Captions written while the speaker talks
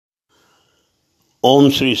ఓం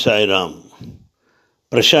శ్రీ సాయిరామ్.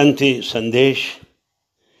 ప్రశాంతి సందేశ్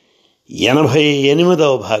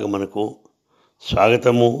 88వ భాగమునకు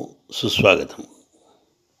స్వాగతము, సుస్వాగతము.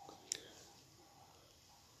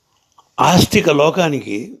 ఆస్తిక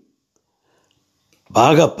లోకానికి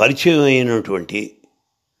బాగా పరిచయం అయినటువంటి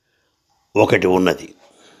ఒకటి ఉన్నది,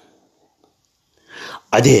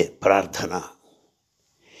 అదే ప్రార్థన.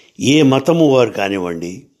 ఏ మతము వారు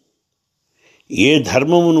కానివ్వండి, ఏ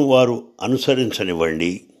ధర్మమును వారు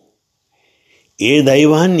అనుసరించనివ్వండి, ఏ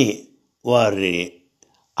దైవాన్ని వారిని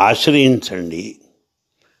ఆశ్రయించండి,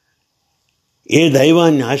 ఏ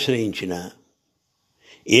దైవాన్ని ఆశ్రయించినా,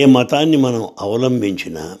 ఏ మతాన్ని మనం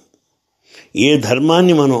అవలంబించినా, ఏ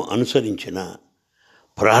ధర్మాన్ని మనం అనుసరించినా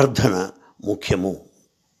ప్రార్థన ముఖ్యము.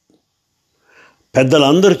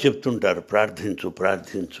 పెద్దలందరూ చెప్తుంటారు, ప్రార్థించు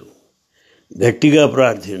ప్రార్థించు, గట్టిగా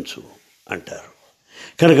ప్రార్థించు అంటారు.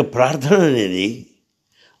 కనుక ప్రార్థన అనేది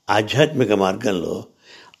ఆధ్యాత్మిక మార్గంలో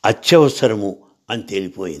అత్యవసరము అని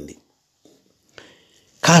తేలిపోయింది.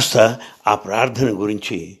 కాస్త ఆ ప్రార్థన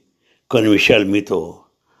గురించి కొన్ని విషయాలు మీతో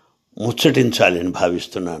ముచ్చటించాలని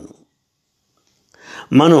భావిస్తున్నాను.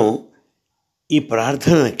 మనం ఈ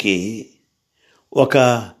ప్రార్థనకి ఒక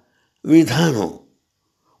విధానం,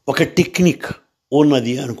 ఒక టెక్నిక్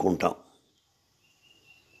ఉన్నది అనుకుంటాం.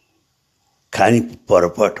 కానీ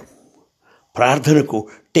పొరపాటు. ప్రార్థనకు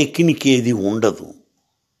టెక్నిక్ ఏది ఉండదు,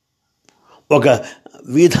 ఒక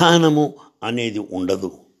విధానము అనేది ఉండదు,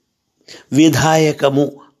 విధాయకము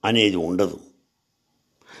అనేది ఉండదు.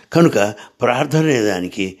 కనుక ప్రార్థన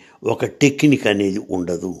అనేదానికి ఒక టెక్నిక్ అనేది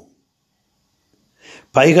ఉండదు.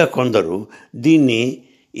 పైగా కొందరు దీన్ని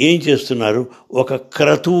ఏం చేస్తున్నారు, ఒక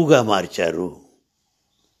క్రతువుగా మార్చారు.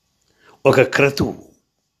 ఒక క్రతువు,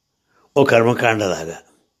 ఒక కర్మకాండలాగా,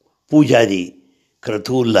 పూజాది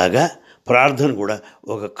క్రతువుల్లాగా ప్రార్థన కూడా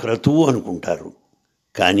ఒక క్రతువు అనుకుంటారు.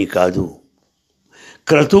 కానీ కాదు.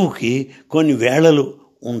 క్రతువుకి కొన్ని వేళలు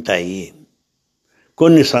ఉంటాయి,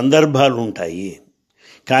 కొన్ని సందర్భాలు ఉంటాయి.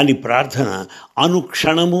 కానీ ప్రార్థన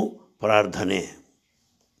అనుక్షణము ప్రార్థనే,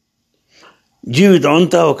 జీవితం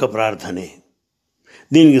అంతా ఒక ప్రార్థనే.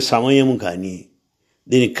 దీనికి సమయము కానీ,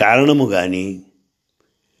 దీనికి కారణము కానీ,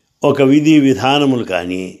 ఒక విధి విధానములు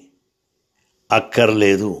కానీ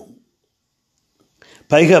అక్కర్లేదు.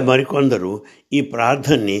 పైగా మరికొందరు ఈ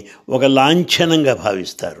ప్రార్థనని ఒక లాంఛనంగా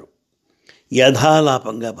భావిస్తారు,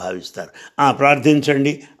 యథాలాపంగా భావిస్తారు.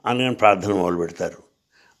 ప్రార్థించండి అనగానే ప్రార్థన మొదలు పెడతారు.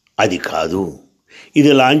 అది కాదు,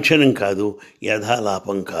 ఇది లాంఛనం కాదు,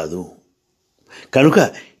 యథాలాపం కాదు. కనుక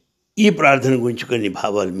ఈ ప్రార్థన గురించి కొన్ని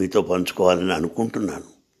భావాలు మీతో పంచుకోవాలని అనుకుంటున్నాను.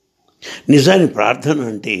 నిజానికి ప్రార్థన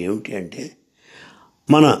అంటే ఏమిటి అంటే,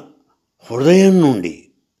 మన హృదయం నుండి,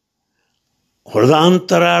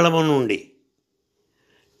 హృదయాంతరాళము నుండి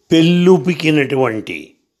పెళ్ళుపికినటువంటి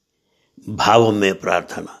భావమే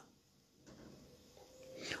ప్రార్థన.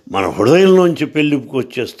 మన హృదయంలోంచి పెళ్ళుపుకి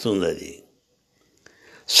వచ్చేస్తుంది. అది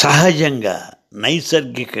సహజంగా,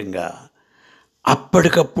 నైసర్గికంగా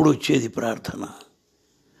అప్పటికప్పుడు వచ్చేది ప్రార్థన.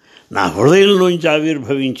 నా హృదయంలోంచి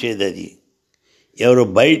ఆవిర్భవించేది అది. ఎవరో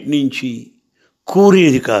బయట నుంచి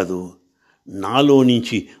కూరేది కాదు, నాలో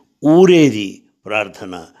నుంచి ఊరేది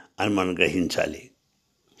ప్రార్థన అని మనం గ్రహించాలి.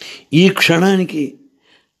 ఈ క్షణానికి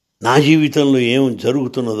నా జీవితంలో ఏం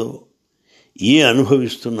జరుగుతున్నదో, ఏ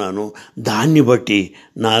అనుభవిస్తున్నానో దాన్ని బట్టి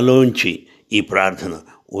నాలోంచి ఈ ప్రార్థన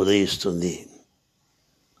ఉదయిస్తుంది.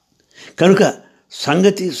 కనుక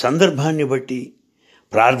సందర్భాన్ని బట్టి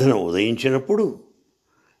ప్రార్థన ఉదయించినప్పుడు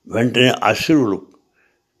వెంటనే అశ్రువులు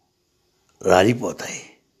రాలిపోతాయి.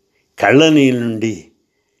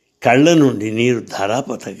 కళ్ళ నుండి నీరు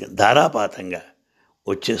ధారాపాతంగా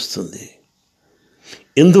వచ్చేస్తుంది.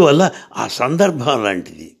 ఎందువల్ల ఆ సందర్భం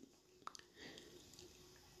లాంటిది.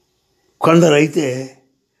 కొందరైతే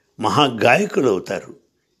మహాగాయకులు అవుతారు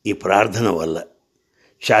ఈ ప్రార్థన వల్ల.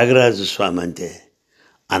 త్యాగరాజ స్వామి అంతే,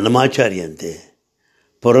 అన్నమాచార్య అంతే,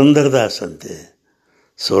 పురంధరదాస్ అంతే,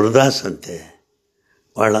 సూరదాస్ అంతే.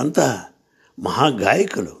 వాళ్ళంతా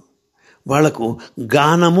మహాగాయకులు. వాళ్లకు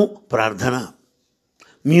గానము ప్రార్థన,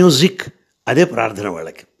 మ్యూజిక్ అదే ప్రార్థన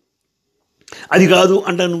వాళ్ళకి. అది కాదు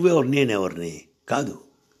అంట నువ్వెవరు నేనెవరిని కాదు.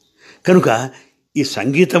 కనుక ఈ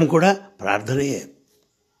సంగీతం కూడా ప్రార్థనయే.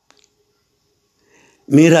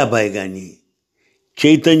 మీరాబాయి కానీ,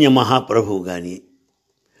 చైతన్య మహాప్రభు కానీ,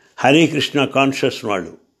 హరే కృష్ణ కాన్షియస్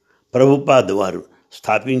వాళ్ళు, ప్రభుపాద్ వారు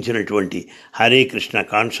స్థాపించినటువంటి హరే కృష్ణ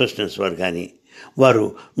కాన్షియస్నెస్ వారు కానీ, వారు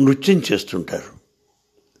నృత్యం చేస్తుంటారు.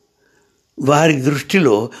 వారి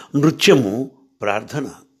దృష్టిలో నృత్యము ప్రార్థన.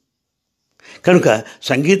 కనుక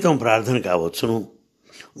సంగీతం ప్రార్థన కావచ్చును,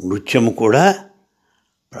 నృత్యము కూడా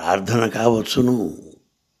ప్రార్థన కావచ్చును.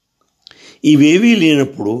 ఇవేవీ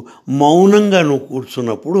లేనప్పుడు మౌనంగా నువ్వు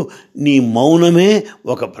కూర్చున్నప్పుడు నీ మౌనమే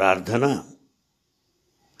ఒక ప్రార్థన.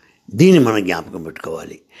 దీన్ని మనం జ్ఞాపకం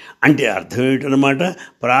పెట్టుకోవాలి. అంటే అర్థం ఏమిటన్నమాట,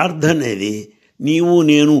 ప్రార్థన అనేది నీవు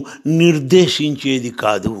నేను నిర్దేశించేది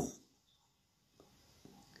కాదు.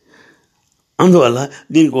 అందువల్ల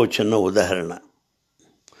దీనికి ఒక చిన్న ఉదాహరణ.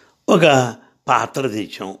 ఒక పాత్ర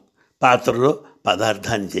తెచ్చాం, పాత్రలో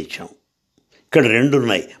పదార్థాన్ని తెచ్చాం. ఇక్కడ రెండు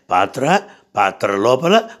ఉన్నాయి, పాత్ర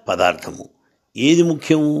లోపల పదార్థము. ఏది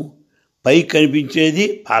ముఖ్యము? పైకి కనిపించేది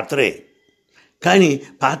పాత్రే, కానీ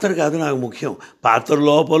పాత్ర కాదు నాకు ముఖ్యం, పాత్ర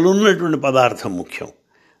లోపల ఉన్నటువంటి పదార్థం ముఖ్యం.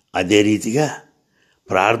 అదే రీతిగా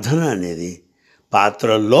ప్రార్థన అనేది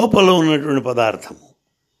పాత్ర లోపల ఉన్నటువంటి పదార్థము,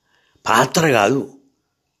 పాత్ర కాదు,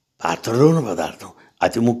 పాత్రలో ఉన్న పదార్థం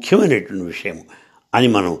అతి ముఖ్యమైనటువంటి విషయం అని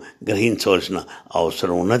మనం గ్రహించవలసిన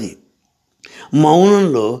అవసరం ఉన్నది.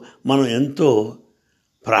 మౌనంలో మనం ఎంతో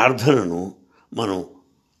ప్రార్థనను మనం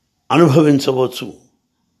అనుభవించవచ్చు.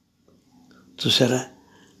 చూసారా?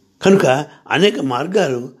 కనుక అనేక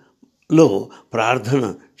మార్గాలలో ప్రార్థన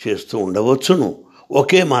చేస్తూ ఉండవచ్చును.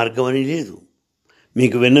 ఒకే మార్గం అని లేదు.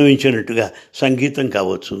 మీకు విన్నవించినట్టుగా సంగీతం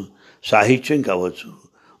కావచ్చు, సాహిత్యం కావచ్చు,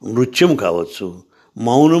 నృత్యం కావచ్చు,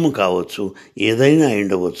 మౌనము కావచ్చు, ఏదైనా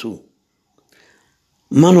ఉండవచ్చు.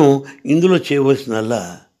 మనం ఇందులో చేయవలసినల్లా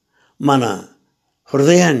మన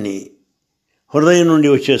హృదయం నుండి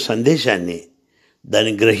వచ్చే సందేశాన్ని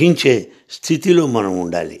దాన్ని గ్రహించే స్థితిలో మనం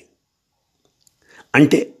ఉండాలి.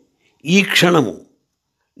 అంటే ఈ క్షణము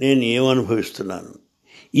నేను ఏమనుభవిస్తున్నాను,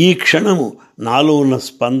 ఈ క్షణము నాలో ఉన్న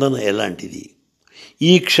స్పందన ఎలాంటిది,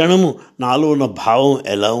 ఈ క్షణము నాలో ఉన్న భావం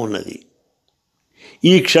ఎలా ఉన్నది,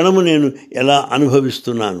 ఈ క్షణము నేను ఎలా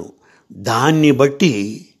అనుభవిస్తున్నాను, దాన్ని బట్టి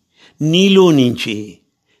నీలో నుంచి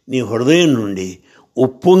నీ హృదయం నుండి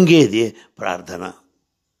ఉప్పొంగేదే ప్రార్థన.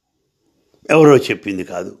 ఎవరో చెప్పింది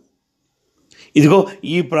కాదు, ఇదిగో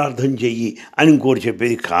ఈ ప్రార్థన చెయ్యి అని ఇంకోటి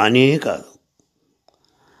చెప్పేది కానే కాదు.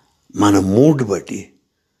 మన మూడ్ బట్టి,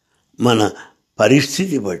 మన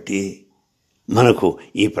పరిస్థితి బట్టి మనకు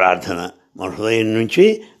ఈ ప్రార్థన మన హృదయం నుంచి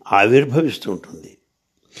ఆవిర్భవిస్తుంటుంది.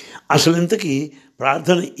 అసలు ఇంతకీ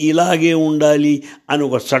ప్రార్థన ఇలాగే ఉండాలి అని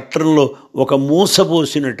ఒక చట్టంలో ఒక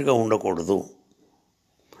మూసపోసినట్టుగా ఉండకూడదు.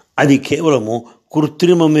 అది కేవలము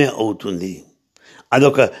కృత్రిమమే అవుతుంది,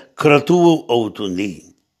 అదొక క్రతువు అవుతుంది.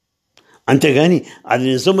 అంతేగాని అది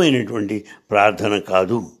నిజమైనటువంటి ప్రార్థన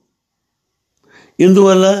కాదు.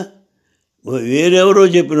 ఎందువల్ల వేరెవరో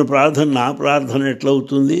చెప్పిన ప్రార్థన నా ప్రార్థన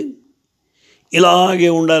ఎట్లవుతుంది? ఇలాగే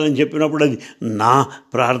ఉండాలని చెప్పినప్పుడు అది నా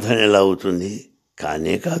ప్రార్థన ఎలా అవుతుంది?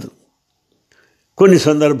 కానే కాదు. కొన్ని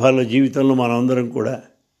సందర్భాల్లో జీవితంలో మనందరం కూడా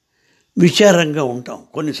విచారంగా ఉంటాం.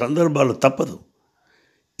 కొన్ని సందర్భాలు తప్పదు.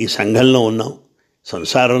 ఈ సంఘంలో ఉన్నాం,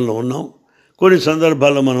 సంసారంలో ఉన్నాం, కొన్ని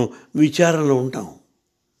సందర్భాల్లో మనం విచారంలో ఉంటాం.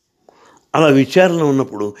 అలా విచారంలో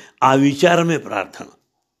ఉన్నప్పుడు ఆ విచారమే ప్రార్థన.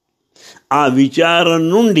 ఆ విచారం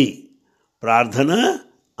నుండి ప్రార్థన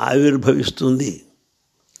ఆవిర్భవిస్తుంది.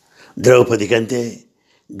 ద్రౌపదికంతే,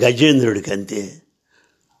 గజేంద్రుడికంతే,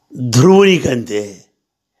 ధ్రువునికంతే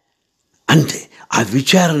అంతే. ఆ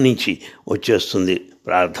విచారం నుంచి వచ్చేస్తుంది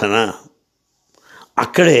ప్రార్థన.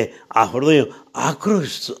 అక్కడే ఆ హృదయం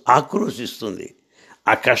ఆక్రోశిస్తుంది.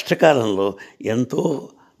 ఆ కష్టకాలంలో ఎంతో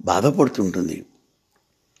బాధపడుతుంటుంది.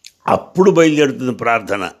 అప్పుడు బయలుదేరుతుంది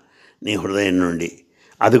ప్రార్థన నీ హృదయం నుండి.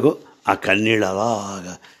 అదిగో ఆ కన్నీళ్ళు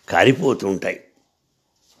అలాగా కారిపోతూ ఉంటాయి.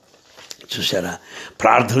 చూసారా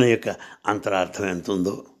ప్రార్థన యొక్క అంతరార్థం ఎంత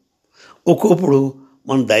ఉందో? ఒక్కొప్పుడు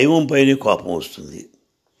మన దైవం పైనే కోపం వస్తుంది.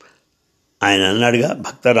 ఆయన అన్నాడుగా,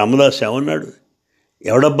 భక్త రామదాస్ ఏమన్నాడు?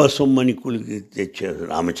 ఎవడబ్బా సొమ్మని కూలికి తెచ్చాడు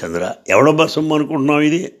రామచంద్ర, ఎవడబ్బా సొమ్ము అనుకుంటున్నావు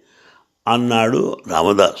ఇది అన్నాడు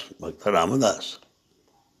రామదాస్, భక్త రామదాస్.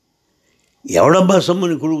 ఎవడబ్బా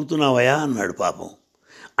సొమ్మని కులుగుతున్నావయా అన్నాడు పాపం.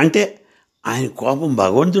 అంటే ఆయన కోపం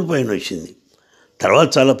భగవంతుడి పైన వచ్చింది. తర్వాత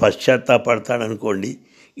చాలా పశ్చాత్తాపడతాడనుకోండి,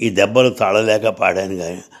 ఈ దెబ్బలు తాళలేక పాడాను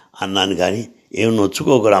కానీ అన్నాను కానీ ఏం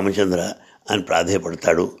నొచ్చుకోకు రామచంద్ర అని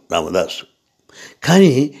ప్రాధేయపడతాడు రామదాసు.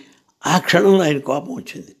 కానీ ఆ క్షణంలో ఆయన కోపం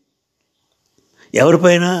వచ్చింది.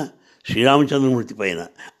 ఎవరిపైన? శ్రీరామచంద్రమూర్తి పైన.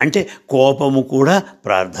 అంటే కోపము కూడా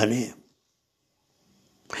ప్రార్థనే.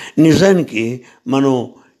 నిజానికి మనం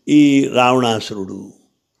ఈ రావణాసురుడు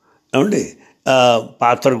ఏమండి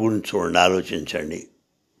పాత్ర గురించి చూడండి, ఆలోచించండి.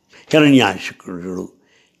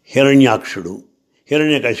 హిరణ్యాక్షుడు,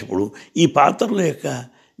 హిరణ్యకశిపుడు, ఈ పాత్రల యొక్క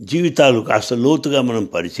జీవితాలు కాస్త లోతుగా మనం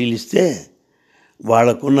పరిశీలిస్తే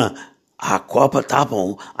వాళ్ళకున్న ఆ కోపతాపం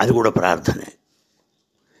అది కూడా ప్రార్థనే.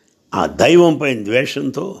 ఆ దైవం పైన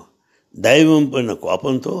ద్వేషంతో, దైవం పైన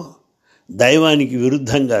కోపంతో, దైవానికి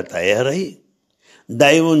విరుద్ధంగా తయారై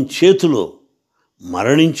దైవం చేతిలో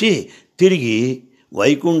మరణించి తిరిగి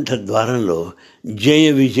వైకుంఠ ద్వారంలో జయ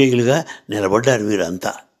విజయులుగా నిలబడ్డారు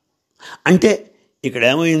వీరంతా. అంటే ఇక్కడ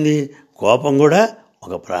ఏమైంది? కోపం కూడా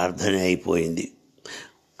ఒక ప్రార్థన అయిపోయింది.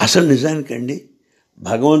 అసలు నిజానికండి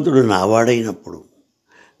భగవంతుడు నావాడైనప్పుడు,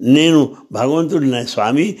 నేను భగవంతుడు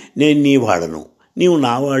స్వామి నేను నీ వాడను, నీవు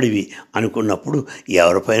నావాడివి అనుకున్నప్పుడు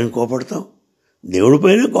ఎవరిపైన కోపడతాం?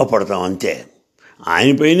 దేవుడిపైనే కోపడతాం అంతే.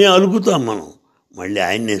 ఆయనపైనే అలుగుతాం మనం, మళ్ళీ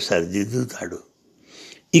ఆయన్నే సరిదిద్దుతాడు.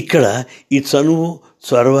 ఇక్కడ ఈ చనువు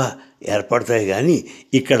చొరవ ఏర్పడతాయి, కానీ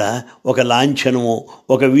ఇక్కడ ఒక లాంఛనమో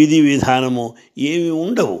ఒక విధి విధానమో ఏమి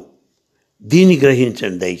ఉండవు. దీన్ని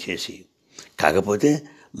గ్రహించండి దయచేసి. కాకపోతే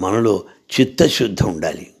మనలో చిత్తశుద్ధి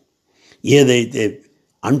ఉండాలి. ఏదైతే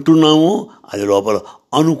అంటున్నామో అది లోపల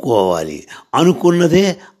అనుకోవాలి, అనుకున్నదే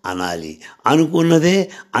అనాలి, అనుకున్నదే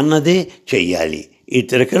అన్నదే చెయ్యాలి. ఈ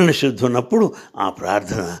త్రికరణ శుద్ధి ఉన్నప్పుడు ఆ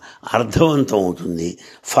ప్రార్థన అర్థవంతం అవుతుంది,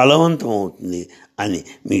 ఫలవంతం అవుతుంది అని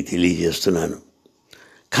మీకు తెలియజేస్తున్నాను.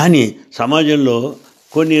 కానీ సమాజంలో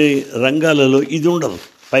కొన్ని రంగాలలో ఇది ఉండదు.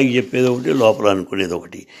 పైకి చెప్పేది ఒకటి, లోపల అనుకునేది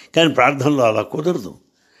ఒకటి. కానీ ప్రార్థనలో అలా కుదరదు.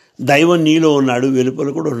 దైవం నీలో ఉన్నాడు, వెలుపల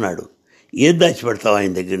కూడా ఉన్నాడు. ఏది దాచిపెడతావు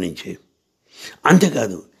ఆయన దగ్గర నుంచి?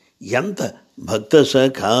 అంతేకాదు, ఎంత భక్త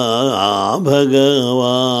సఖా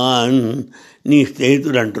భగవాన్ నీ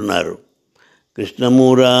స్నేహితుడు అంటున్నారు,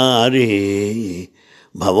 కృష్ణమురారే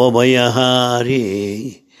భవభయహారే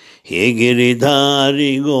హే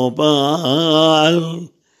గిరిధారి గోపాల్.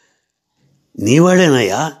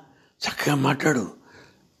 నీవాడేనయ్యా, చక్కగా మాట్లాడు.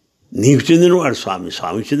 నీకు చెందినవాడు స్వామి,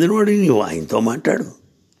 స్వామికి చెందినవాడు నీవు, ఆయనతో మాట్లాడు.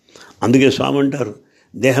 అందుకే స్వామి అంటారు,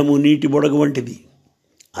 దేహము నీటి బుడగ వంటిది,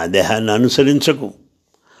 ఆ దేహాన్ని అనుసరించకు.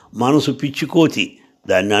 మనసు పిచ్చికోతి,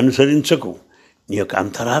 దాన్ని అనుసరించకు. నీ యొక్క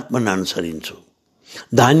అంతరాత్మను అనుసరించు.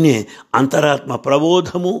 దాన్నే అంతరాత్మ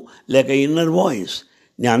ప్రబోధము లేక ఇన్నర్ వాయిస్.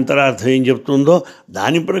 నీ అంతరార్థం ఏం చెప్తుందో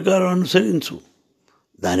దాని ప్రకారం అనుసరించు,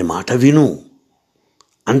 దాని మాట విను.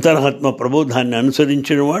 అంతరాత్మ ప్రబోధాన్ని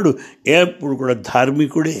అనుసరించిన వాడు ఎప్పుడు కూడా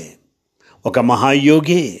ధార్మికుడే, ఒక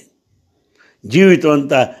మహాయోగే. జీవితం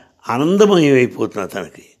అంతా ఆనందమయమైపోతున్నా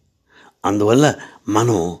తనకి. అందువల్ల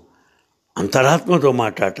మనం అంతరాత్మతో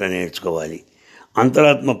మాట్లాడటం నేర్చుకోవాలి,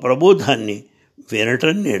 అంతరాత్మ ప్రబోధాన్ని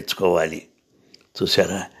వినటం నేర్చుకోవాలి.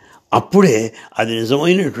 చూసారా, అప్పుడే అది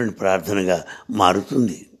నిజమైనటువంటి ప్రార్థనగా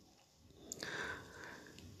మారుతుంది.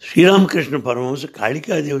 శ్రీరామకృష్ణ పరమహంస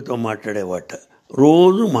కాళికాదేవితో మాట్లాడేవాట,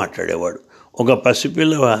 రోజు మాట్లాడేవాడు. ఒక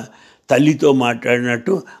పసిపిల్లవ తల్లితో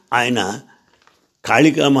మాట్లాడినట్టు ఆయన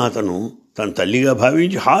కాళికామాతను తన తల్లిగా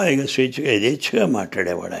భావించి హాయిగా స్వేచ్ఛగా యథేచ్ఛగా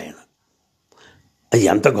మాట్లాడేవాడు ఆయన. అది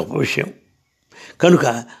ఎంత గొప్ప విషయం. కనుక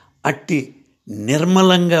అట్టి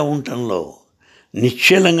నిర్మలంగా ఉండటంలో,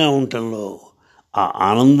 నిశ్చలంగా ఉండటంలో ఆ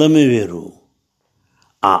ఆనందమే వేరు,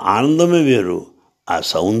 ఆ ఆనందమే వేరు, ఆ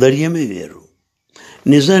సౌందర్యమే వేరు.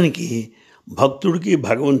 నిజానికి భక్తుడికి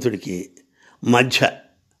భగవంతుడికి మధ్య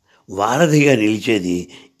వారధిగా నిలిచేది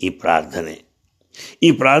ఈ ప్రార్థనే. ఈ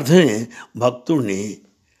ప్రార్థనే భక్తుడిని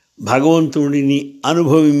భగవంతుడిని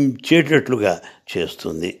అనుభవించేటట్లుగా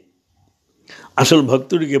చేస్తుంది. అసలు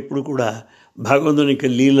భక్తుడికి ఎప్పుడు కూడా భగవంతుని యొక్క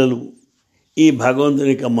లీలలు, ఈ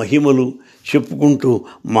భగవంతుని యొక్క మహిమలు చెప్పుకుంటూ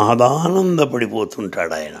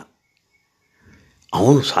మహదానందపడిపోతుంటాడు ఆయన.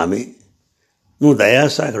 అవును స్వామి, నువ్వు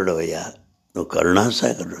దయాసాగరుడు అయ్యా, నువ్వు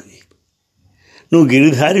కరుణాసాగరుడివి, నువ్వు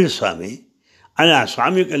గిరిధారి స్వామి అని ఆ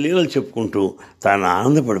స్వామి యొక్క లీలలు చెప్పుకుంటూ తాను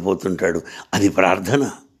ఆనందపడిపోతుంటాడు. అది ప్రార్థన.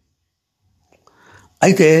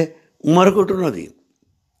 అయితే మరొకటి ఉన్నది,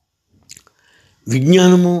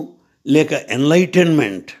 విజ్ఞానము లేక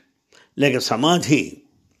ఎన్లైటన్మెంట్ లేక సమాధి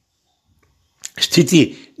స్థితి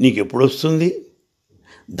నీకు ఎప్పుడు వస్తుంది?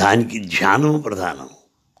 దానికి ధ్యానము ప్రధానం.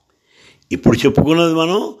 ఇప్పుడు చెప్పుకున్నది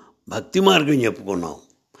మనం భక్తి మార్గం చెప్పుకున్నాం,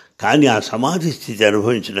 కానీ ఆ సమాధి స్థితి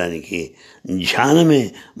అనుభవించడానికి ధ్యానమే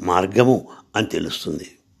మార్గము అని తెలుస్తుంది.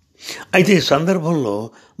 అయితే ఈ సందర్భంలో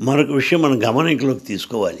మరొక విషయం మనం గమనికలోకి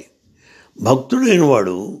తీసుకోవాలి. భక్తుడైన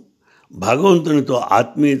వాడు భగవంతునితో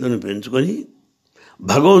ఆత్మీయతను పెంచుకొని,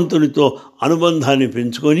 భగవంతునితో అనుబంధాన్ని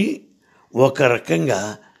పెంచుకొని ఒక రకంగా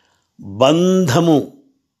బంధము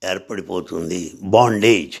ఏర్పడిపోతుంది.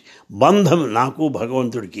 బాండేజ్, బంధం, నాకు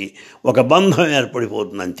భగవంతుడికి ఒక బంధం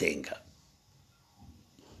ఏర్పడిపోతుంది అంతే. ఇంకా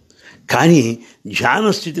కానీ ధ్యాన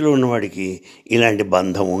స్థితిలో ఉన్నవాడికి ఇలాంటి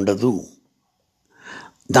బంధం ఉండదు.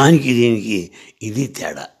 దానికి దీనికి ఇది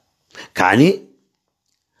తేడా. కానీ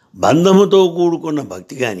బంధముతో కూడుకున్న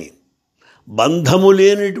భక్తి కానీ, బంధము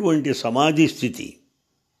లేనటువంటి సమాధి స్థితి,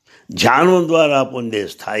 ధ్యానం ద్వారా పొందే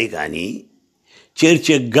స్థాయి కానీ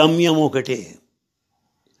చేర్చే గమ్యం ఒకటే.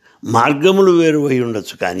 మార్గములు వేరువై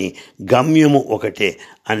ఉండొచ్చు, కానీ గమ్యము ఒకటే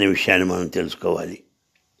అనే విషయాన్ని మనం తెలుసుకోవాలి.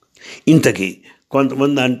 ఇంతకీ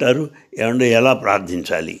కొంతమంది అంటారు, ఏమంటే ఎలా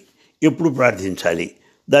ప్రార్థించాలి, ఎప్పుడు ప్రార్థించాలి?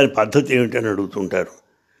 దాని పద్ధతి ఏమిటని అడుగుతుంటారు.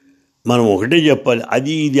 మనం ఒకటే చెప్పాలి,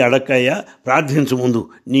 అది ఇది అడక్కయ్యా, ప్రార్థించ ముందు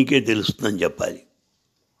నీకే తెలుస్తుందని చెప్పాలి.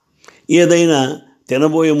 ఏదైనా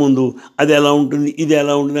తినబోయే ముందు అది ఎలా ఉంటుంది, ఇది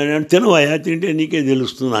ఎలా ఉంటుంది అని తినవయ్యా, తింటే నీకే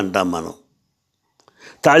తెలుస్తుంది అంటాం మనం.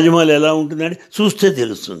 తాజ్మహల్ ఎలా ఉంటుందంటే చూస్తే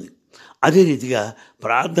తెలుస్తుంది. అదే రీతిగా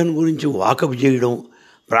ప్రార్థన గురించి వాకప్ చేయడం,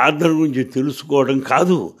 ప్రార్థన గురించి తెలుసుకోవడం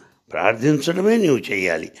కాదు, ప్రార్థించడమే నీవు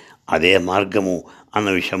చేయాలి, అదే మార్గము అన్న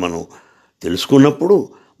విషయం మనం తెలుసుకున్నప్పుడు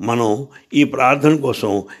మనం ఈ ప్రార్థన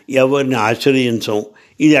కోసం ఎవరిని ఆశ్రయించం.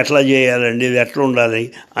 ఇది ఎట్లా చేయాలండి, ఇది ఎట్లా ఉండాలి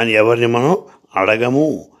అని ఎవరిని మనం అడగము,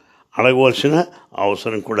 అడగవలసిన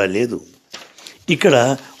అవసరం కూడా లేదు. ఇక్కడ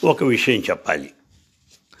ఒక విషయం చెప్పాలి.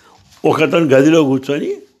 ఒకతను గదిలో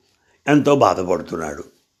కూర్చొని ఎంతో బాధపడుతున్నాడు.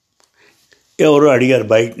 ఎవరు అడిగారు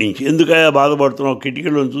బయట నుంచి, ఎందుకయ్యా బాధపడుతున్నావు?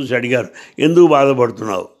 కిటికీలో చూసి అడిగారు, ఎందుకు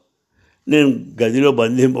బాధపడుతున్నావు? నేను గదిలో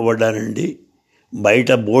బంధింపబడ్డానండి,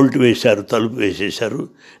 బయట బోల్ట్ వేశారు, తలుపు వేసేశారు,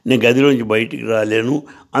 నేను గదిలోంచి బయటికి రాలేను,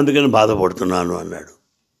 అందుకని బాధపడుతున్నాను అన్నాడు.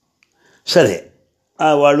 సరే,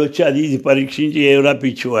 వాళ్ళు వచ్చి అది ఇది పరీక్షించి ఏవరా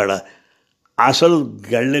పిచ్చివాడా, అసలు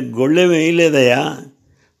గొళ్ళెం వేయలేదయ్యా,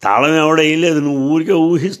 తాళం ఎవడ వేయలేదు, నువ్వు ఊరికే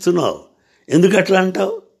ఊహిస్తున్నావు, ఎందుకు అట్లా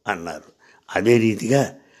అంటావు అన్నారు. అదే రీతిగా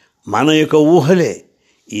మన యొక్క ఊహలే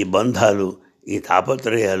ఈ బంధాలు, ఈ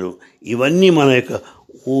తాపత్రయాలు, ఇవన్నీ మన యొక్క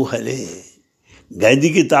ఊహలే.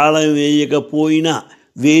 గదికి తాళం వేయకపోయినా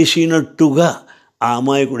వేసినట్టుగా ఆ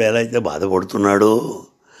అమాయకుడు ఎలా అయితే బాధపడుతున్నాడో,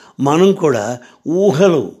 మనం కూడా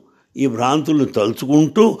ఊహలు, ఈ భ్రాంతులను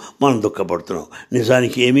తలుచుకుంటూ మనం దుఃఖపడుతున్నాం.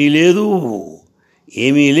 నిజానికి ఏమీ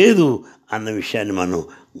లేదు అన్న విషయాన్ని మనం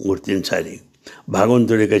గుర్తించాలి.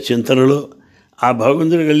 భగవంతుడి యొక్క చింతనలో, ఆ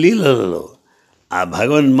భగవంతుడి యొక్క లీలలలో, ఆ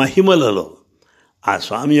భగవన్ మహిమలలో, ఆ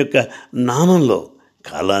స్వామి యొక్క నామంలో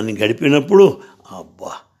కాలాన్ని గడిపినప్పుడు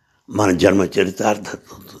అబ్బా, మన జన్మ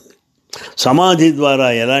చరితార్థమవుతుంది. సమాధి ద్వారా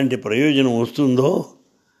ఎలాంటి ప్రయోజనం వస్తుందో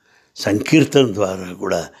సంకీర్తన ద్వారా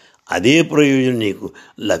కూడా అదే ప్రయోజనం నీకు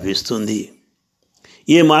లభిస్తుంది.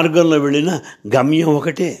 ఏ మార్గంలో వెళ్ళినా గమ్యం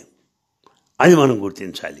ఒకటే, అది మనం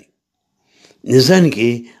గుర్తించాలి. నిజానికి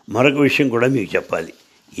మరొక విషయం కూడా మీకు చెప్పాలి.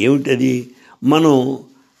 ఏమిటది? మనం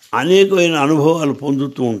అనేకమైన అనుభవాలు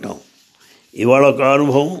పొందుతూ ఉంటాం. ఇవాళ ఒక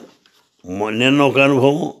అనుభవం, నిన్న ఒక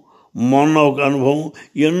అనుభవం, మొన్న ఒక అనుభవం,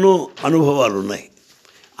 ఎన్నో అనుభవాలు ఉన్నాయి.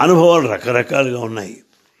 అనుభవాలు రకరకాలుగా ఉన్నాయి.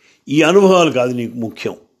 ఈ అనుభవాలు కాదు నీకు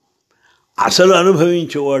ముఖ్యం. అసలు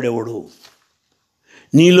అనుభవించేవాడెవడు?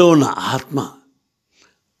 నీలో ఉన్న ఆత్మ,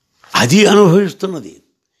 అది అనుభవిస్తున్నది.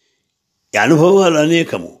 ఈ అనుభవాలు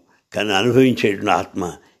అనేకము, కానీ అనుభవించేటువంటి ఆత్మ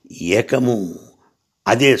ఏకము,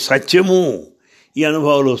 అదే సత్యము. ఈ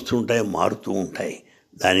అనుభవాలు వస్తుంటాయి, మారుతూ ఉంటాయి,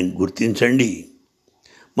 దాన్ని గుర్తించండి.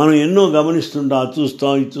 మనం ఎన్నో గమనిస్తుంటాం,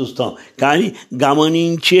 చూస్తాం, ఇది చూస్తాం, కానీ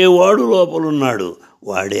గమనించేవాడు లోపలున్నాడు,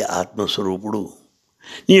 వాడే ఆత్మస్వరూపుడు.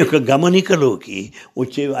 నీ యొక్క గమనికలోకి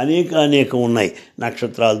వచ్చేవి అనేకం ఉన్నాయి.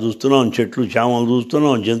 నక్షత్రాలు చూస్తున్నాం, చెట్లు చేమలు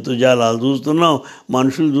చూస్తున్నాం, జంతుజాలాలు చూస్తున్నాం,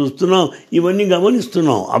 మనుషులు చూస్తున్నాం, ఇవన్నీ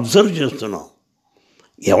గమనిస్తున్నాం, అబ్జర్వ్ చేస్తున్నాం.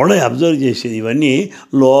 ఎవడ అబ్జర్వ్ చేసేది? ఇవన్నీ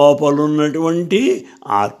లోపలున్నటువంటి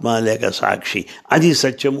ఆత్మ లేక సాక్షి, అది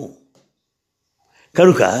సత్యము.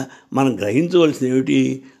 కనుక మనం గ్రహించవలసిన ఏమిటి?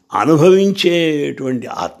 అనుభవించేటువంటి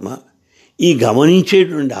ఆత్మ, ఈ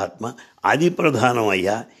గమనించేటువంటి ఆత్మ, అది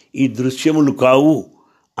ప్రధానమయ్యా, ఈ దృశ్యములు కావు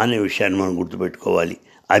అనే విషయాన్ని మనం గుర్తుపెట్టుకోవాలి.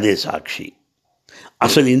 అదే సాక్షి.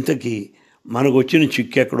 అసలు ఇంతకీ మనకు వచ్చిన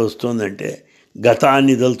చిక్కు ఎక్కడ వస్తుందంటే,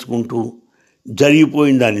 గతాన్ని తలుచుకుంటూ,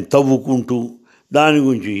 జరిగిపోయిన దాన్ని తవ్వుకుంటూ, దాని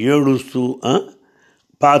గురించి ఏడుస్తూ,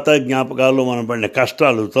 పాత జ్ఞాపకాల్లో మనం పడిన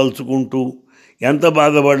కష్టాలు తలుచుకుంటూ, ఎంత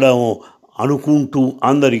బాధపడ్డామో అనుకుంటూ,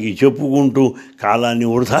 అందరికీ చెప్పుకుంటూ కాలాన్ని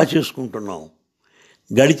వృధా చేసుకుంటున్నాం.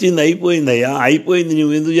 గడిచింది అయిపోయిందయ్యా, అయిపోయింది,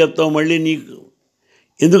 నువ్వు ఎందుకు చెప్తావు మళ్ళీ? నీకు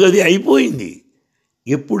ఎందుకు? అది అయిపోయింది.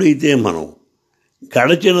 ఎప్పుడైతే మనం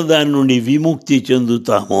గడచిన దాని నుండి విముక్తి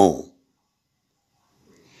చెందుతామో,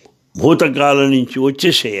 భూతకాలం నుంచి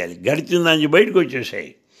వచ్చేసేయాలి, గడిచిన దాని నుంచి బయటకు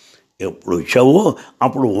వచ్చేసేయాలి. ఎప్పుడు వచ్చావో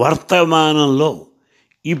అప్పుడు వర్తమానంలో,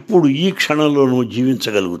 ఇప్పుడు ఈ క్షణంలో నువ్వు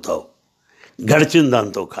జీవించగలుగుతావు, గడిచిన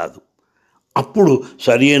దాంతో కాదు. అప్పుడు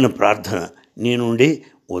సరియైన ప్రార్థన నీ నుండి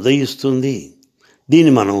ఉదయిస్తుంది.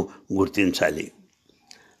 దీన్ని మనం గుర్తించాలి.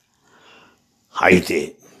 అయితే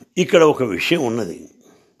ఇక్కడ ఒక విషయం ఉన్నది.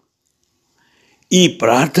 ఈ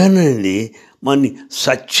ప్రార్థన అనేది మనని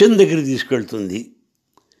సత్యం దగ్గర తీసుకెళ్తుంది,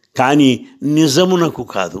 కానీ నిజమునకు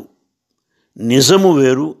కాదు. నిజము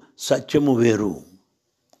వేరు, సత్యము వేరు.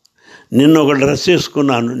 నిన్న ఒక డ్రెస్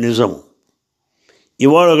వేసుకున్నాను, నిజము.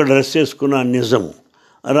 ఇవాళ ఒక డ్రెస్ వేసుకున్నాను, నిజము.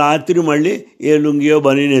 రాత్రి మళ్ళీ ఏ లుంగియో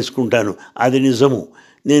బనీని వేసుకుంటాను, అది నిజము.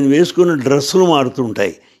 నేను వేసుకున్న డ్రెస్సులు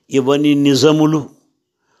మారుతుంటాయి, ఇవన్నీ నిజములు.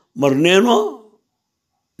 మరి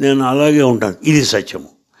నేను అలాగే ఉంటాను, ఇది సత్యము.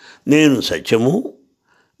 నేను సత్యము,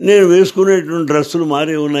 నేను వేసుకునేటువంటి డ్రెస్సులు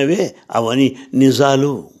మారే ఉన్నవే అవన్నీ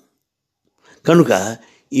నిజాలు. కనుక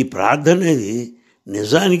ఈ ప్రార్థన అనేది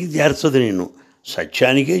నిజానికి చేర్చదు, నేను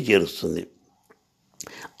సత్యానికే చేరుస్తుంది.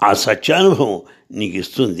 ఆ సత్యానుభవం నీకు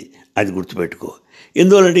ఇస్తుంది, అది గుర్తుపెట్టుకో.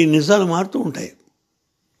 ఎందువల్లంటే ఈ నిజాలు మారుతూ ఉంటాయి.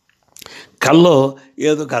 కల్లో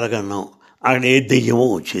ఏదో కలగన్నాం, అక్కడ ఏ దెయ్యమో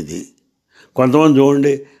వచ్చింది. కొంతమంది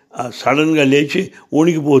చూడండి సడన్గా లేచి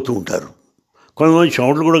వణికిపోతూ ఉంటారు, కొంతమంది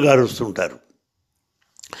చెమటలు కూడా గారుస్తుంటారు.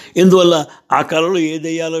 ఎందువల్ల ఆ కళలో ఏ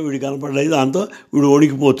దెయ్యాలో వీడు కనపడలేదు, దాంతో వీడు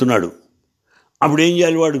వణికిపోతున్నాడు. అప్పుడు ఏం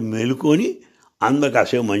చేయాలి, వాడు మేలుకొని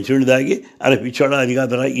కాసేపు మంచినీళ్ళు తాగి అలా పిచ్చాడా అది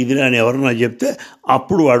కాదరా ఇదిరా అని ఎవరన్నా చెప్తే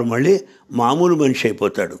అప్పుడు వాడు మళ్ళీ మామూలు మనిషి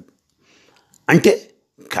అయిపోతాడు. అంటే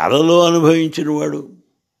కళలో అనుభవించిన వాడు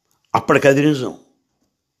అప్పటికది నిజం,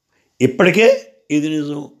 ఇప్పటికే ఇది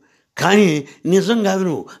నిజం, కానీ నిజం కాదు,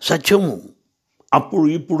 నువ్వు సత్యము. అప్పుడు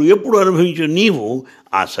ఇప్పుడు ఎప్పుడు అనుభవించిన నీవు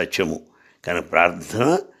ఆ సత్యము. కానీ ప్రార్థన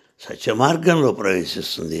సత్య మార్గంలో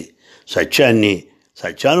ప్రవేశిస్తుంది, సత్యాన్ని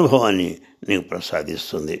సత్యానుభవాన్ని నీకు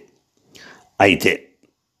ప్రసాదిస్తుంది. అయితే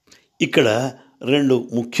ఇక్కడ 2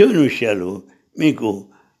 ముఖ్యమైన విషయాలు మీకు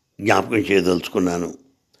జ్ఞాపకం చేయదలుచుకున్నాను.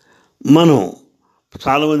 మనం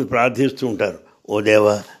చాలామంది ప్రార్థిస్తూ ఉంటారు, ఓ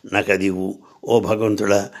దేవా నాకు అది ఇవ్వు, ఓ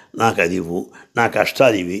భగవంతుడా నాకు అది ఇవ్వు, నా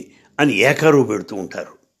కష్టాలు ఇవి అని ఏకరువు పెడుతూ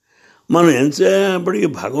ఉంటారు. మనం ఎంతసేపటికి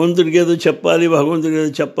భగవంతుడికి ఏదో చెప్పాలి, భగవంతుడికి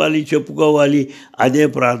ఏదో చెప్పాలి, చెప్పుకోవాలి, అదే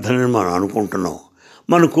ప్రార్థనని మనం అనుకుంటున్నాం.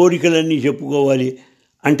 మన కోరికలన్నీ చెప్పుకోవాలి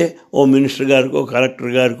అంటే ఓ మినిస్టర్ గారికో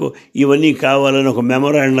కలెక్టర్ గారికో ఇవన్నీ కావాలని ఒక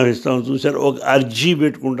మెమొరాండం ఇస్తాం చూసారా, ఒక అర్జీ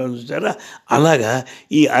పెట్టుకుంటాం చూసారా, అలాగా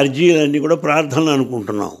ఈ అర్జీలన్నీ కూడా ప్రార్థనలు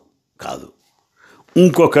అనుకుంటున్నాం. కాదు,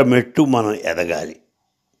 ఇంకొక మెట్టు మనం ఎదగాలి.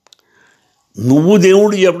 నువ్వు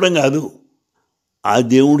దేవుడు చెప్పడం కాదు, ఆ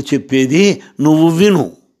దేవుడు చెప్పేది నువ్వు విను.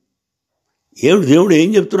 దేవుడు ఏం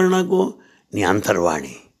చెప్తున్నాడు నాకు? నీ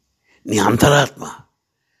అంతర్వాణి, నీ అంతరాత్మ,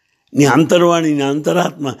 నీ అంతర్వాణి, నీ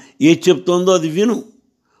అంతరాత్మ ఏది చెప్తుందో అది విను.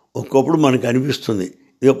 ఒక్కొప్పుడు మనకు అనిపిస్తుంది,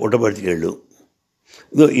 ఇదో పుట్టబడికి వెళ్ళు,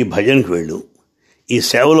 ఇదో ఈ భజనకు వెళ్ళు, ఈ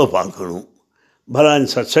సేవలో పాల్గొను, బలాన్ని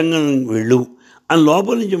సత్సంగం వెళ్ళు అని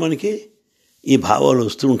లోపల నుంచి మనకి ఈ భావాలు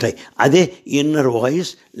వస్తూ ఉంటాయి. అదే ఇన్నర్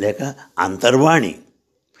వాయిస్ లేక అంతర్వాణి,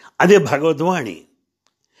 అదే భగవద్వాణి.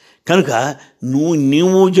 కనుక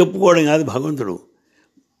నువ్వు చెప్పుకోవడం కాదు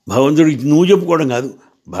భగవంతుడికి నువ్వు చెప్పుకోవడం కాదు,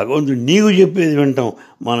 భగవంతుడు నీకు చెప్పేది వింటాం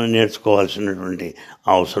మనం నేర్చుకోవాల్సినటువంటి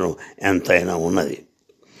అవసరం ఎంతైనా ఉన్నది.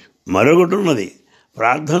 మరొకటి ఉన్నది,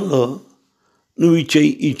 ప్రార్థనలో నువ్వు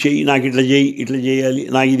ఇది చెయ్యి, నాకు ఇట్లా చేయాలి,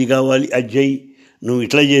 నాకు ఇది కావాలి, అది చెయ్యి, నువ్వు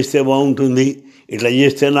ఇట్లా చేస్తే బాగుంటుంది, ఇట్లా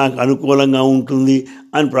చేస్తే నాకు అనుకూలంగా ఉంటుంది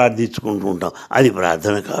అని ప్రార్థించుకుంటూ ఉంటాం. అది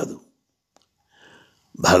ప్రార్థన కాదు.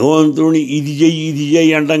 భగవంతుడిని ఇది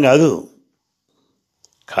చెయ్యి అంటాం కాదు,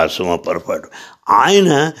 కాసుమ పొరపాటు. ఆయన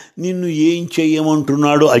నిన్ను ఏం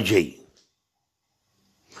చెయ్యమంటున్నాడో అది చెయ్యి.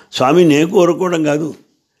 స్వామి నేను కోరుకోవడం కాదు,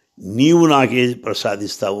 నీవు నాకేది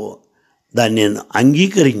ప్రసాదిస్తావో దాన్ని నేను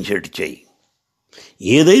అంగీకరించేట్టు చెయ్యి.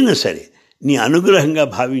 ఏదైనా సరే నీ అనుగ్రహంగా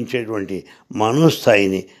భావించేటువంటి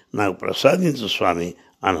మనోస్థాయిని నాకు ప్రసాదించు స్వామి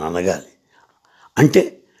అని అనగాలి. అంటే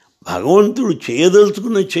భగవంతుడు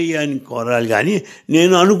చేయదలుచుకున్న చెయ్యని కోరాలి, కానీ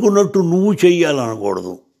నేను అనుకున్నట్టు నువ్వు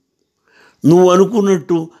చెయ్యాలనకూడదు, నువ్వు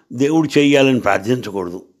అనుకున్నట్టు దేవుడు చెయ్యాలని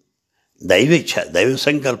ప్రార్థించకూడదు. దైవేచ్ఛ, దైవ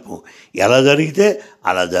సంకల్పం ఎలా జరిగితే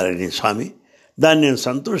అలా జరిగింది స్వామి, దాన్ని నేను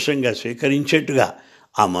సంతోషంగా స్వీకరించేట్టుగా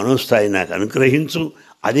ఆ మనోస్థాయి నాకు అనుగ్రహించు,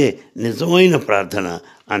 అదే నిజమైన ప్రార్థన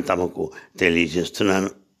అని తమకు తెలియజేస్తున్నాను.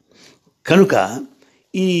 కనుక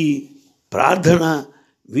ఈ ప్రార్థన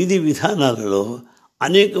విధి విధానాలలో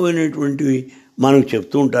అనేకమైనటువంటివి మనకు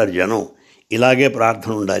చెప్తూ ఉంటారు జనం, ఇలాగే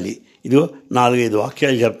ప్రార్థన ఉండాలి. ఇదిగో 4-5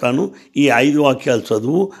 వాక్యాలు చెప్తాను, ఈ 5 వాక్యాలు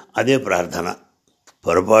చదువు, అదే ప్రార్థన.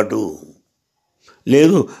 పొరపాటు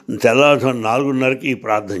లేదు. తెల్లవారుజామున 4:30కి ఈ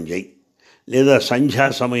ప్రార్థన చేయి, లేదా సంధ్యా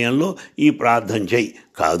సమయంలో ఈ ప్రార్థన చేయి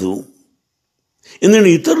కాదు.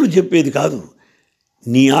 ఎందుకంటే ఇతరులు చెప్పేది కాదు.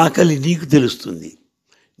 నీ ఆకలి నీకు తెలుస్తుంది,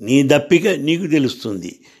 నీ దప్పిక నీకు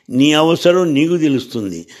తెలుస్తుంది, నీ అవసరం నీకు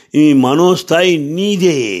తెలుస్తుంది, నీ మనోస్థాయి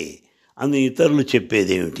నీదే. అందుకు ఇతరులు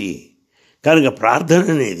చెప్పేదేమిటి? కనుక ప్రార్థన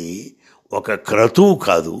అనేది ఒక క్రతువు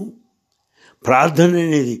కాదు, ప్రార్థన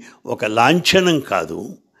అనేది ఒక లాంఛనం కాదు,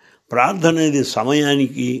 ప్రార్థన అనేది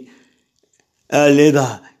సమయానికి లేదా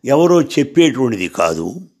ఎవరో చెప్పేటువంటిది కాదు.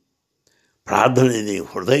 ప్రార్థన అనేది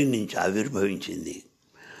హృదయం నుంచి ఆవిర్భవించింది,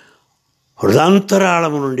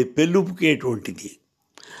 హృదయాంతరాళము నుండి పెళ్ళుపుకేటువంటిది.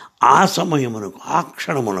 ఆ సమయమునకు, ఆ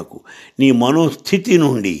క్షణమునకు నీ మనోస్థితి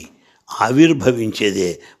నుండి ఆవిర్భవించేదే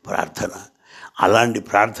ప్రార్థన. అలాంటి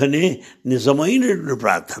ప్రార్థనే నిజమైనటువంటి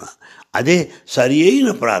ప్రార్థన, అదే సరి అయిన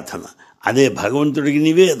ప్రార్థన, అదే భగవంతుడికి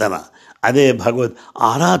నివేదన, అదే భగవద్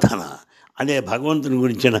ఆరాధన, అదే భగవంతుని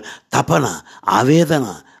గురించిన తపన, ఆవేదన,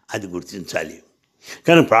 అది గుర్తించాలి.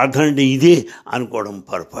 కానీ ప్రార్థన అంటే ఇదే అనుకోవడం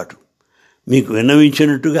పొరపాటు. మీకు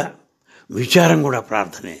విన్నవించినట్టుగా విచారం కూడా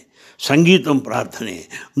ప్రార్థనే, సంగీతం ప్రార్థనే,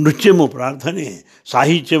 నృత్యము ప్రార్థనే,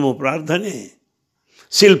 సాహిత్యము ప్రార్థనే,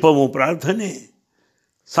 శిల్పము ప్రార్థనే,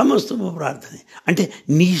 సమస్తము ప్రార్థనే. అంటే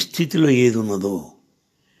నీ స్థితిలో ఏది ఉన్నదో,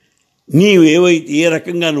 నీవు ఏ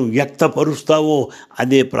రకంగా నువ్వు వ్యక్తపరుస్తావో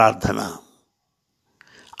అదే ప్రార్థన.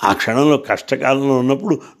 ఆ క్షణంలో కష్టకాలంలో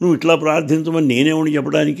ఉన్నప్పుడు నువ్వు ఇట్లా ప్రార్థించమని నేనేమని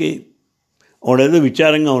చెప్పడానికి? వాడేదో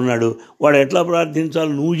విచారంగా ఉన్నాడు, వాడు ఎట్లా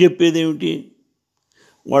ప్రార్థించాలి నువ్వు చెప్పేదేమిటి?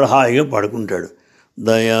 వాడు హాయిగా పడుకుంటాడు.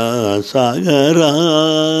 దయా సాగరా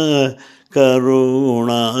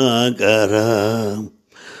కరుణాకర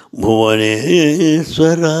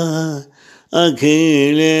భువనేశ్వర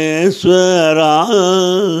అఖిలేశ్వర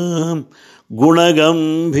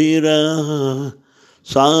గుణగంభీర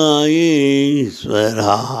సాయీశ్వర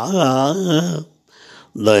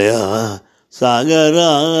దయా సాగర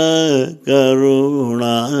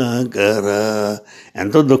కరుణాకర.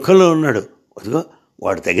 ఎంతో దుఃఖంలో ఉన్నాడు, అదిగో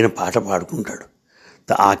వాడు తగిన పాట పాడుకుంటాడు,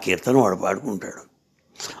 ఆ కీర్తన వాడు పాడుకుంటాడు.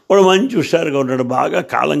 వాడు మంచి హుషారుగా ఉన్నాడు, బాగా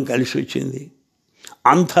కాలం కలిసి వచ్చింది,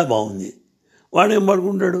 అంతా బాగుంది. వాడేం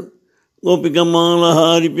పాడుకుంటాడు?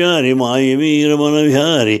 గోపికమాలహారి ప్యారి మాయ వీరమన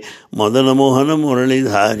విహారి మదన మోహన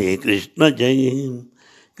మురళిధారి కృష్ణ జయ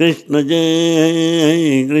కృష్ణ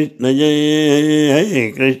జయ కృష్ణ జయ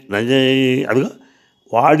కృష్ణ జయ. అదిగో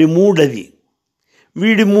వాడి మూడ్ అది,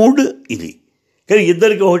 వీడి మూడ్ ఇది. కానీ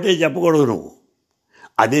ఇద్దరికి ఒకటే చెప్పకూడదు నువ్వు.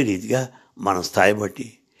 అదే రీతిగా మన స్థాయి బట్టి,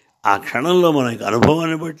 ఆ క్షణంలో మనకి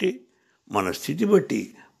అనుభవాన్ని బట్టి, మన స్థితి బట్టి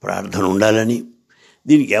ప్రార్థన ఉండాలని,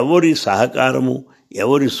 దీనికి ఎవరి సహకారము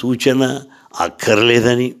ఎవరి సూచన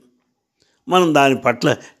అక్కర్లేదని, మనం దాని పట్ల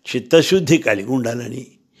చిత్తశుద్ధి కలిగి ఉండాలని,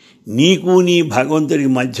 నీకు నీ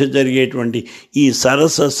భగవంతుడికి మధ్య జరిగేటువంటి ఈ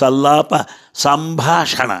సరస సల్లాప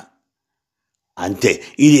సంభాషణ అంతే.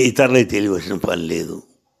 ఇది ఇతరులకు తెలియవలసిన పని లేదు.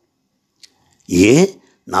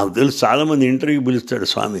 నాకు తెలుసు చాలామంది ఇంటర్వ్యూ పిలుస్తాడు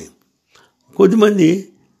స్వామి. కొద్దిమంది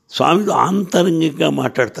స్వామితో ఆంతరంగికంగా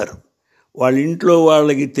మాట్లాడతారు, వాళ్ళ ఇంట్లో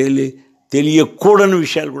వాళ్ళకి తెలియకూడని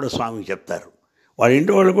విషయాలు కూడా స్వామికి చెప్తారు. వాళ్ళ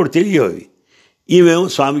ఇంట్లో వాళ్ళకి కూడా తెలియవి. ఈమెమో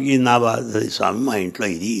స్వామికి నా బాధ, స్వామి మా ఇంట్లో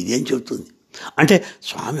ఇది అని చెబుతుంది. అంటే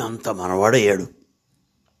స్వామి అంత మనవాడయ్యాడు,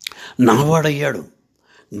 నావాడయ్యాడు.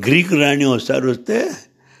 గ్రీకు రాణి ఒకసారి వస్తే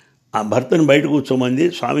ఆ భర్తను బయట కూర్చోమంది.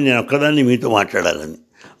 స్వామి నేను ఒక్కదాన్ని మీతో మాట్లాడాలని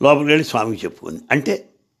లోపలికి వెళ్ళి స్వామికి చెప్పుకుంది. అంటే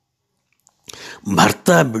భర్త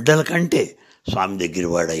బిడ్డల కంటే స్వామి దగ్గర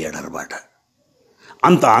వాడయ్యాడనమాట,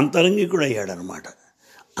 అంత అంతరంగికుడు అయ్యాడనమాట.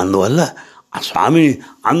 అందువల్ల ఆ స్వామిని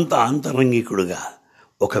అంత అంతరంగికుడుగా,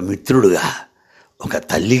 ఒక మిత్రుడుగా, ఒక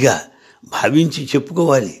తల్లిగా భావించి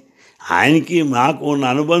చెప్పుకోవాలి. ఆయనకి నాకు ఉన్న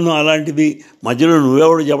అనుబంధం అలాంటిది. మధ్యలో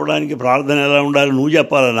నువ్వెవడు చెప్పడానికి ప్రార్థన ఎలా ఉండాలి నువ్వు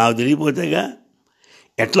చెప్పాలా? నాకు తెలియపోతేగా.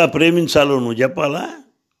 ఎట్లా ప్రేమించాలో నువ్వు చెప్పాలా?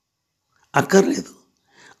 అక్కర్లేదు.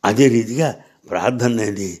 అదే రీతిగా ప్రార్థన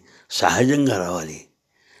అనేది సహజంగా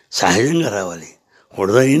రావాలి,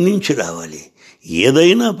 హృదయం నుంచి రావాలి.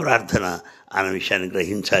 ఏదైనా ప్రార్థన అన్న విషయాన్ని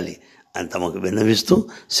గ్రహించాలి అని తమకు విన్నవిస్తూ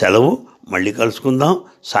సెలవు. మళ్ళీ కలుసుకుందాం.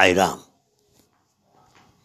 సాయిరాం.